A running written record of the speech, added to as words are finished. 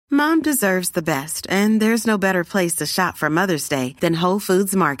Mom deserves the best, and there's no better place to shop for Mother's Day than Whole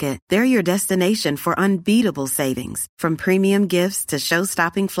Foods Market. They're your destination for unbeatable savings, from premium gifts to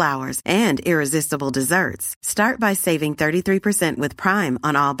show-stopping flowers and irresistible desserts. Start by saving 33% with Prime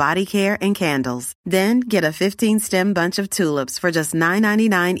on all body care and candles. Then get a 15-stem bunch of tulips for just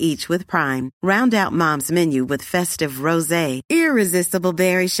 $9.99 each with Prime. Round out Mom's menu with festive rosé, irresistible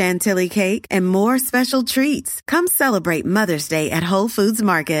berry chantilly cake, and more special treats. Come celebrate Mother's Day at Whole Foods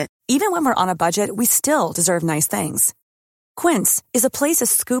Market. Even when we're on a budget, we still deserve nice things. Quince is a place to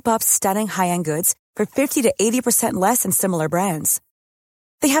scoop up stunning high-end goods for 50 to 80% less than similar brands.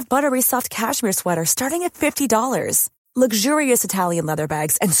 They have buttery soft cashmere sweaters starting at $50, luxurious Italian leather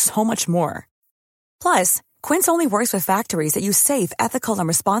bags, and so much more. Plus, Quince only works with factories that use safe, ethical, and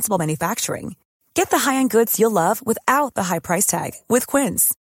responsible manufacturing. Get the high-end goods you'll love without the high price tag with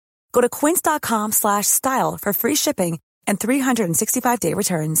Quince. Go to quince.com/style for free shipping and 365-day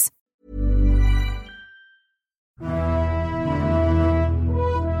returns.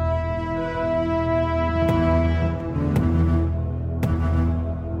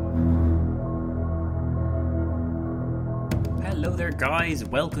 Hello there, guys.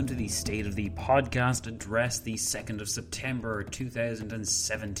 Welcome to the State of the Podcast Address, the 2nd of September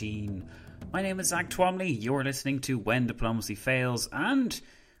 2017. My name is Zach Twomley. You're listening to When Diplomacy Fails, and,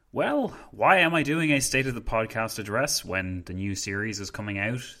 well, why am I doing a State of the Podcast Address when the new series is coming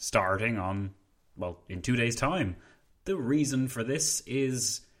out, starting on, well, in 2 days' time? The reason for this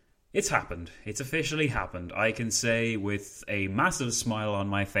is it's happened. It's officially happened. I can say with a massive smile on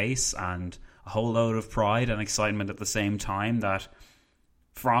my face and a whole load of pride and excitement at the same time that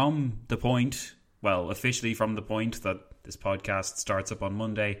from the point, well, officially from the point that this podcast starts up on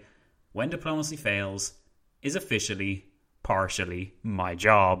Monday, When Diplomacy Fails is officially, partially, my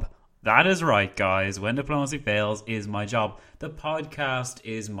job. That is right, guys. When Diplomacy Fails is my job. The podcast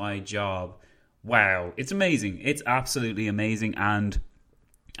is my job. Wow. It's amazing. It's absolutely amazing. And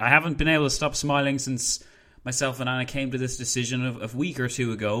I haven't been able to stop smiling since myself and Anna came to this decision a week or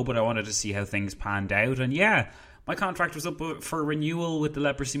two ago, but I wanted to see how things panned out. And yeah, my contract was up for renewal with the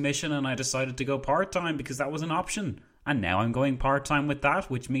Leprosy Mission, and I decided to go part-time because that was an option. And now I'm going part-time with that,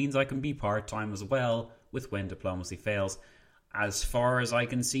 which means I can be part-time as well with When Diplomacy Fails. As far as I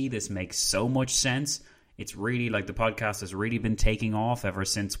can see, this makes so much sense. It's really like the podcast has really been taking off ever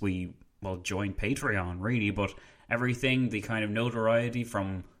since we, well, joined Patreon, really. But everything, the kind of notoriety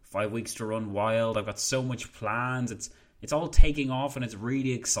from 5 weeks to run wild, I've got so much plans. It's all taking off and it's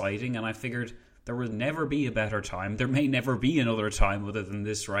really exciting. And I figured there will never be a better time. There may never be another time other than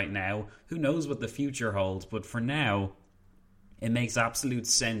this right now. Who knows what the future holds? But for now, it makes absolute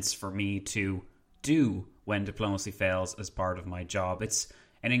sense for me to do When Diplomacy Fails as part of my job. It's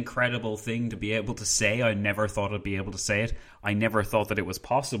an incredible thing to be able to say. I never thought I'd be able to say it. I never thought that it was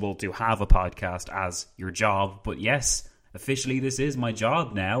possible to have a podcast as your job. But yes, officially this is my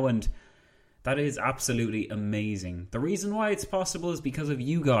job now, and that is absolutely amazing. The reason why it's possible is because of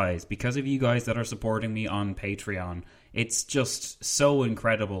you guys that are supporting me on Patreon. It's just so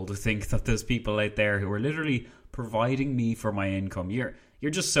incredible to think that there's people out there who are literally providing me for my income. You're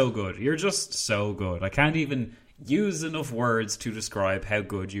just so good. You're just so good. I can't even use enough words to describe how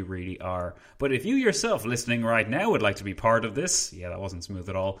good you really are. But if you yourself listening right now would like to be part of this, yeah, that wasn't smooth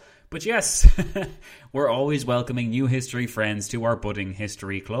at all. But yes, we're always welcoming new history friends to our budding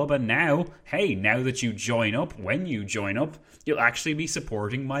history club. And now, hey, now that you join up, when you join up, you'll actually be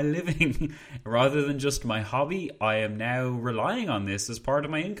supporting my living. Rather than just my hobby, I am now relying on this as part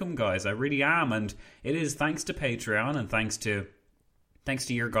of my income, guys. I really am. And it is thanks to Patreon and thanks to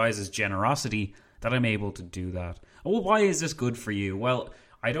your guys' generosity that I'm able to do that. Well, why is this good for you? Well,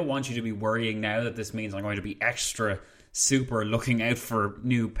 I don't want you to be worrying now that this means I'm going to be extra super looking out for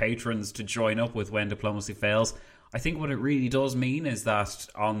new patrons to join up with When Diplomacy Fails. I think what it really does mean is that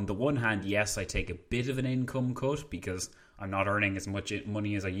on the one hand, yes, I take a bit of an income cut because I'm not earning as much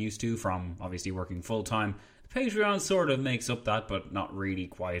money as I used to from obviously working full-time. The Patreon sort of makes up that, but not really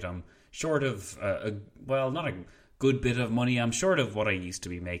quite. I'm short of, not a good bit of money. I'm short of what I used to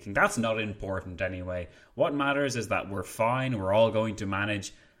be making. That's not important anyway. What matters is that we're fine. We're all going to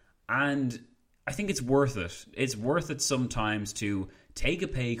manage. And I think it's worth it. It's worth it sometimes to take a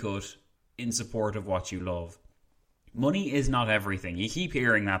pay cut in support of what you love. Money is not everything. You keep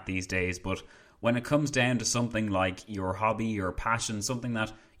hearing that these days, but when it comes down to something like your hobby, your passion, something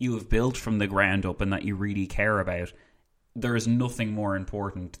that you have built from the ground up and that you really care about, there is nothing more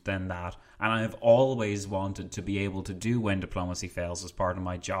important than that. And I have always wanted to be able to do When Diplomacy Fails as part of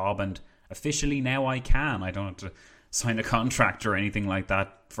my job, and officially now I can. I don't have to sign a contract or anything like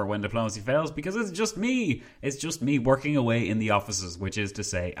that for When Diplomacy Fails, because it's just me. It's just me working away in the offices, which is to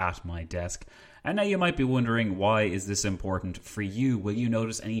say at my desk. And now you might be wondering, why is this important for you? Will you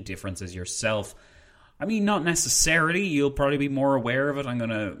notice any differences yourself? I mean, not necessarily. You'll probably be more aware of it. I'm going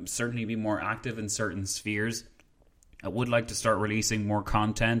to certainly be more active in certain spheres. I would like to start releasing more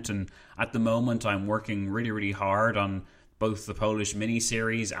content, and at the moment I'm working really, really hard on both the Polish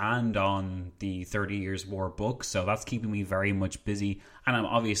miniseries and on the 30 Years War book, so that's keeping me very much busy, and I'm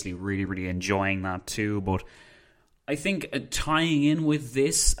obviously really, really enjoying that too. But I think tying in with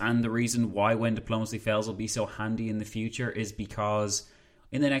this, and the reason why When Diplomacy Fails will be so handy in the future, is because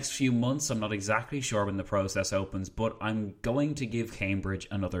in the next few months, I'm not exactly sure when the process opens, but I'm going to give Cambridge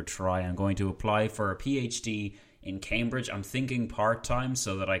another try. I'm going to apply for a PhD in Cambridge. I'm thinking part-time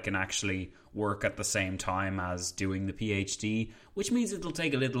so that I can actually work at the same time as doing the PhD, which means it'll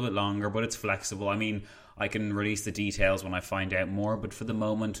take a little bit longer, but it's flexible. I mean, I can release the details when I find out more, but for the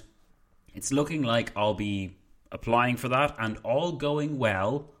moment, it's looking like I'll be applying for that, and all going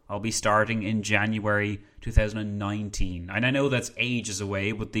well, I'll be starting in January 2019. And I know that's ages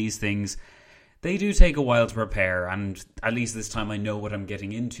away, but these things, they do take a while to prepare, and at least this time I know what I'm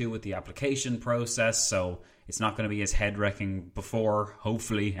getting into with the application process, so it's not going to be as head-wrecking before,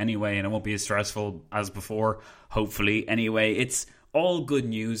 hopefully, anyway, and it won't be as stressful as before, hopefully, anyway. It's all good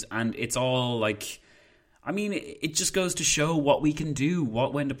news, and it's all, like, I mean, it just goes to show what we can do,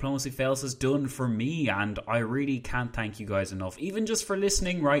 what When Diplomacy Fails has done for me, and I really can't thank you guys enough, even just for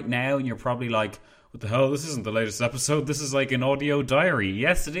listening right now, and you're probably like, what the hell, this isn't the latest episode, this is like an audio diary.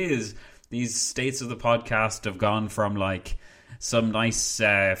 Yes, it is. These states of the podcast have gone from, like, some nice,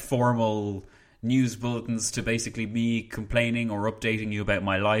 formal news bulletins to basically me complaining or updating you about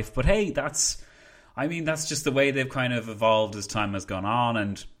my life. But hey, that's just the way they've kind of evolved as time has gone on,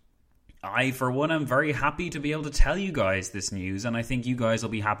 and I, for one, am very happy to be able to tell you guys this news, and I think you guys will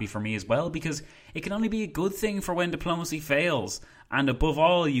be happy for me as well, because it can only be a good thing for When Diplomacy Fails. And above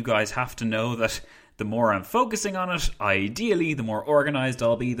all, you guys have to know that the more I'm focusing on it, ideally, the more organised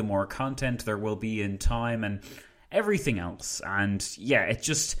I'll be, the more content there will be in time, and everything else. And yeah,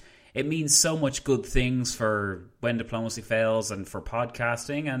 it means so much good things for When Diplomacy Fails and for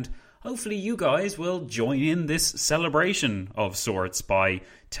podcasting, and hopefully you guys will join in this celebration of sorts by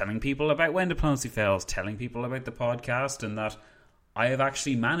telling people about When Diplomacy Fails, telling people about the podcast, and that I have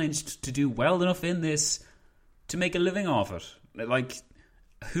actually managed to do well enough in this to make a living off it. Like,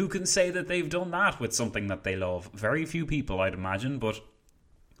 who can say that they've done that with something that they love? Very few people, I'd imagine, but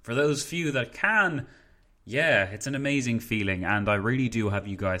for those few that can, yeah, it's an amazing feeling, and I really do have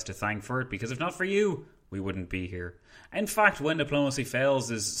you guys to thank for it, because if not for you, we wouldn't be here. In fact, When Diplomacy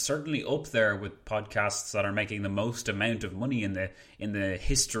Fails is certainly up there with podcasts that are making the most amount of money in the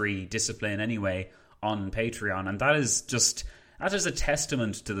history discipline anyway on Patreon, and that is a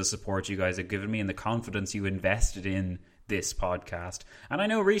testament to the support you guys have given me and the confidence you invested in this podcast. And I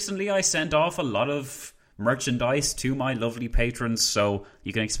know recently I sent off a lot of merchandise to my lovely patrons, so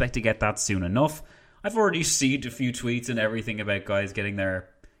you can expect to get that soon enough. I've already received a few tweets and everything about guys getting their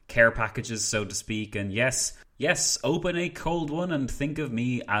care packages, so to speak, and yes, open a cold one and think of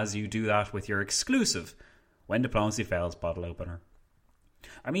me as you do that with your exclusive When Diplomacy Fails bottle opener.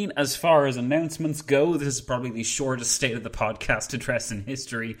 I mean, as far as announcements go, this is probably the shortest state of the podcast address in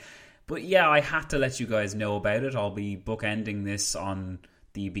history, but yeah, I had to let you guys know about it. I'll be bookending this on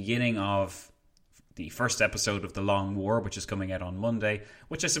the beginning of the first episode of The Long War, which is coming out on Monday,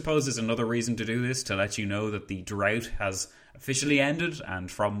 which I suppose is another reason to do this, to let you know that the drought has officially ended, and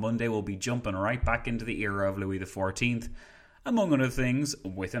from Monday we'll be jumping right back into the era of Louis XIV, among other things,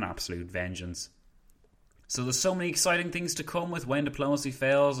 with an absolute vengeance. So there's so many exciting things to come with When Diplomacy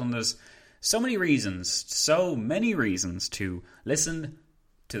Fails, and there's so many reasons to listen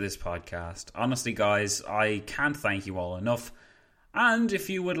to this podcast. Honestly, guys, I can't thank you all enough. And if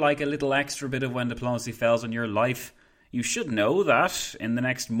you would like a little extra bit of When Diplomacy Fails in your life, you should know that in the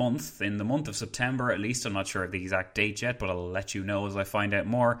next month, in the month of September at least, I'm not sure of the exact date yet, but I'll let you know as I find out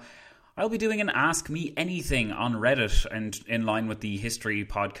more, I'll be doing an Ask Me Anything on Reddit, and in line with the History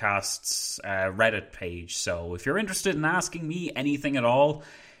Podcast's Reddit page. So if you're interested in asking me anything at all,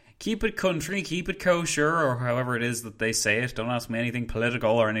 keep it country, keep it kosher, or however it is that they say it. Don't ask me anything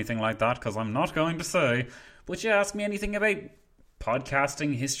political or anything like that, because I'm not going to say. But yeah, ask me anything about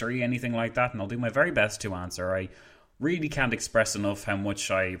podcasting, history, anything like that, and I'll do my very best to answer. I really can't express enough how much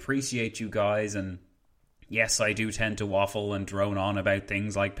I appreciate you guys, and yes, I do tend to waffle and drone on about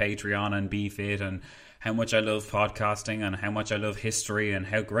things like Patreon and BeFit and how much I love podcasting and how much I love history and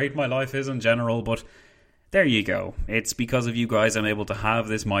how great my life is in general, but There you go. It's because of you guys I'm able to have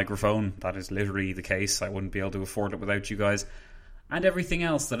this microphone. That is literally the case. I wouldn't be able to afford it without you guys. And everything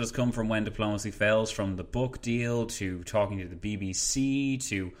else that has come from When Diplomacy Fails, from the book deal to talking to the BBC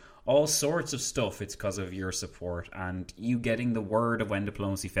to all sorts of stuff, it's because of your support and you getting the word of When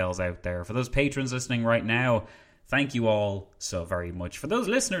Diplomacy Fails out there. For those patrons listening right now, thank you all so very much. For those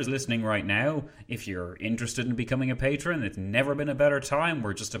listeners listening right now, if you're interested in becoming a patron, it's never been a better time.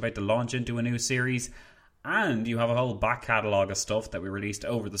 We're just about to launch into a new series. And you have a whole back catalogue of stuff that we released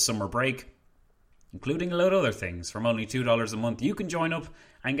over the summer break, including a load of other things. From only $2 a month, you can join up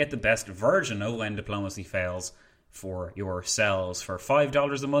and get the best version of When Diplomacy Fails for yourselves. For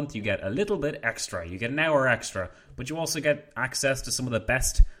 $5 a month, you get a little bit extra. You get an hour extra, but you also get access to some of the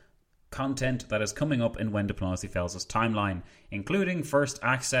best content that is coming up in When Diplomacy Fails' timeline, including first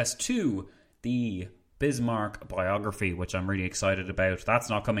access to the Bismarck biography, which I'm really excited about. That's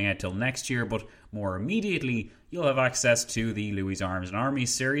not coming out till next year, but more immediately you'll have access to the Louis Arms and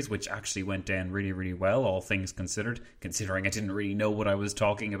Armies series, which actually went down really, really well, all things considered, considering I didn't really know what I was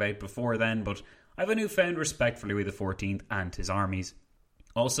talking about before then, but I have a newfound respect for Louis XIV and his armies.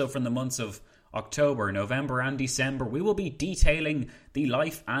 Also, from the months of October, November and December, we will be detailing the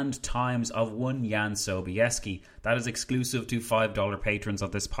life and times of one Jan Sobieski. That is exclusive to $5 patrons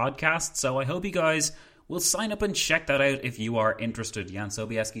of this podcast, so I hope you guys will sign up and check that out if you are interested. Jan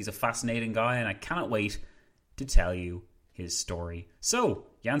Sobieski is a fascinating guy, and I cannot wait to tell you his story. So,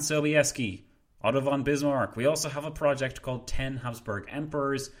 Jan Sobieski, Otto von Bismarck. We also have a project called 10 Habsburg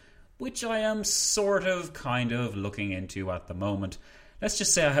Emperors, which I am kind of looking into at the moment. Let's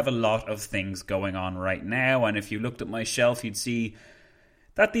just say I have a lot of things going on right now, and if you looked at my shelf, you'd see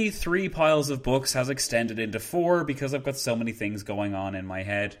that the 3 piles of books has extended into 4 because I've got so many things going on in my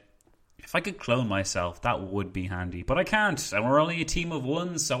head. If I could clone myself, that would be handy, but I can't, and we're only a team of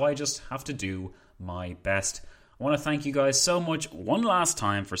 1, so I just have to do my best. I want to thank you guys so much one last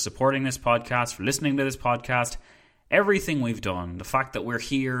time for supporting this podcast, for listening to this podcast, everything we've done, the fact that we're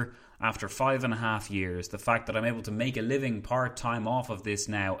here after 5.5 years, the fact that I'm able to make a living part-time off of this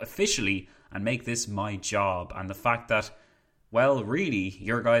now officially and make this my job, and the fact that, well, really,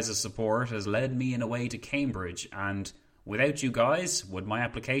 your guys' support has led me in a way to Cambridge, and without you guys, would my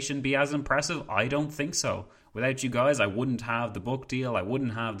application be as impressive? I don't think so. Without you guys, I wouldn't have the book deal, I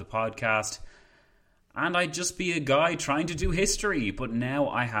wouldn't have the podcast, and I'd just be a guy trying to do history, but now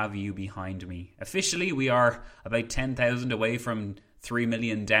I have you behind me. Officially, we are about 10,000 away from 3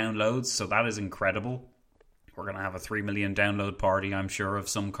 million downloads, so that is incredible. We're going to have a 3 million download party, I'm sure, of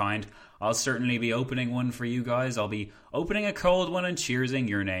some kind. I'll certainly be opening one for you guys. I'll be opening a cold one and cheersing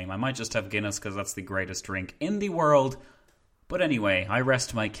your name. I might just have Guinness because that's the greatest drink in the world. But anyway, I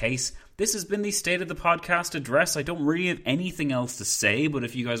rest my case. This has been the State of the Podcast address. I don't really have anything else to say, but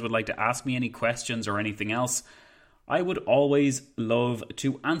if you guys would like to ask me any questions or anything else, I would always love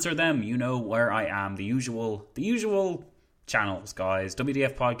to answer them. You know where I am. The usual channels, guys.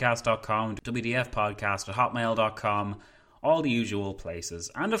 WDFpodcast.com, WDFpodcast@hotmail.com, all the usual places.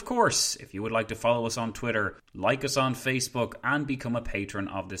 And of course, if you would like to follow us on Twitter, like us on Facebook, and become a patron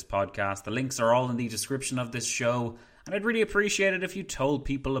of this podcast, the links are all in the description of this show. And I'd really appreciate it if you told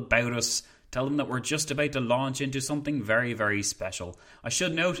people about us. Tell them that we're just about to launch into something very, very special. I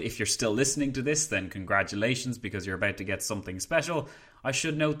should note, if you're still listening to this, then congratulations, because you're about to get something special. I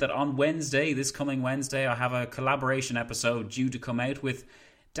should note that on Wednesday, this coming Wednesday, I have a collaboration episode due to come out with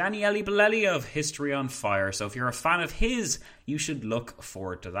Daniele Bellelli of History on Fire. So if you're a fan of his, you should look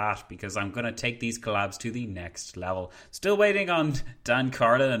forward to that, because I'm going to take these collabs to the next level. Still waiting on Dan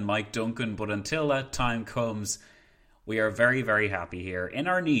Carlin and Mike Duncan, but until that time comes, we are very, very happy here in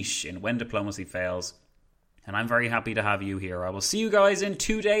our niche in When Diplomacy Fails. And I'm very happy to have you here. I will see you guys in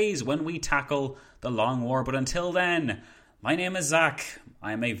 2 days when we tackle the Long War. But until then, my name is Zach.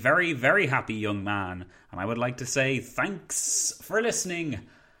 I am a very, very happy young man. And I would like to say thanks for listening.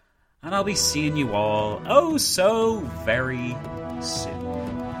 And I'll be seeing you all oh so very soon.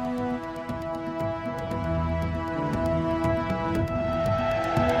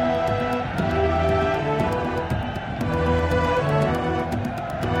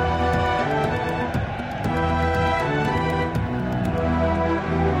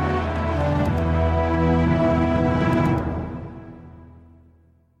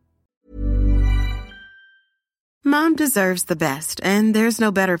 Mom Mom deserves the best, and there's no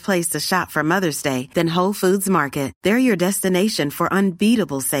better place to shop for Mother's Day than Whole Foods Market. They're your destination for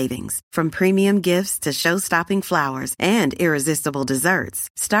unbeatable savings, from premium gifts to show-stopping flowers and irresistible desserts.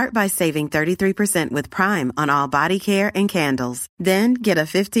 Start by saving 33% with Prime on all body care and candles. Then get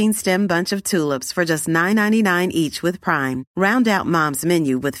a 15-stem bunch of tulips for just $9.99 each with Prime. Round out Mom's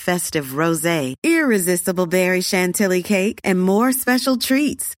menu with festive rosé, irresistible berry chantilly cake, and more special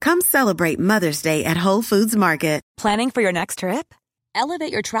treats. Come celebrate Mother's Day at Whole Foods Market. Planning for your next trip?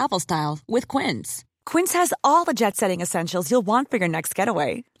 Elevate your travel style with Quince. Quince has all the jet-setting essentials you'll want for your next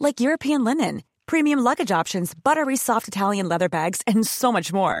getaway, like European linen, premium luggage options, buttery soft Italian leather bags, and so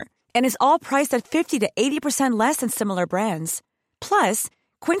much more. And is all priced at 50 to 80% less than similar brands. Plus,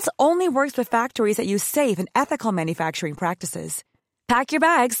 Quince only works with factories that use safe and ethical manufacturing practices. Pack your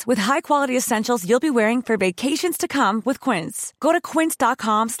bags with high-quality essentials you'll be wearing for vacations to come with Quince. Go to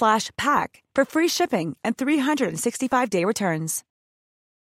quince.com/pack for free shipping and 365-day returns.